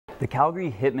The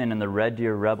Calgary Hitmen and the Red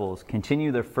Deer Rebels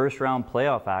continue their first-round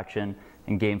playoff action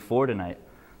in Game 4 tonight.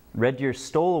 Red Deer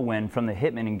stole a win from the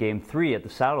Hitmen in Game 3 at the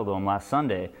Saddledome last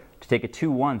Sunday to take a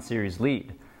 2-1 series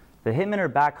lead. The Hitmen are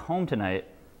back home tonight,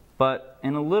 but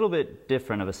in a little bit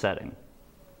different of a setting.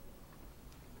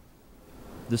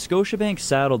 The Scotiabank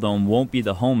Saddledome won't be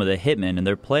the home of the Hitmen in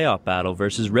their playoff battle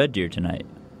versus Red Deer tonight.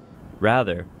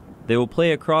 Rather, they will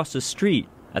play across the street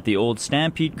at the old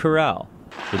Stampede Corral,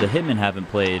 where the Hitmen haven't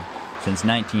played since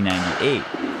 1998.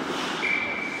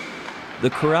 The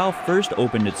Corral first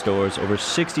opened its doors over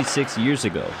 66 years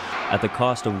ago at the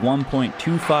cost of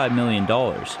 $1.25 million,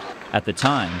 at the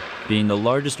time being the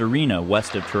largest arena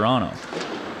west of Toronto.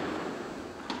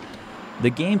 The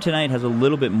game tonight has a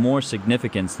little bit more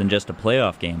significance than just a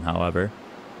playoff game, however,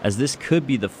 as this could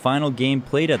be the final game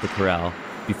played at the Corral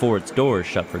before its doors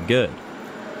shut for good.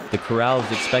 The Corral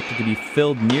is expected to be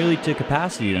filled nearly to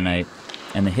capacity tonight,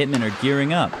 and the Hitmen are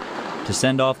gearing up to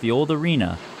send off the old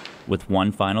arena with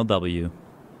one final W.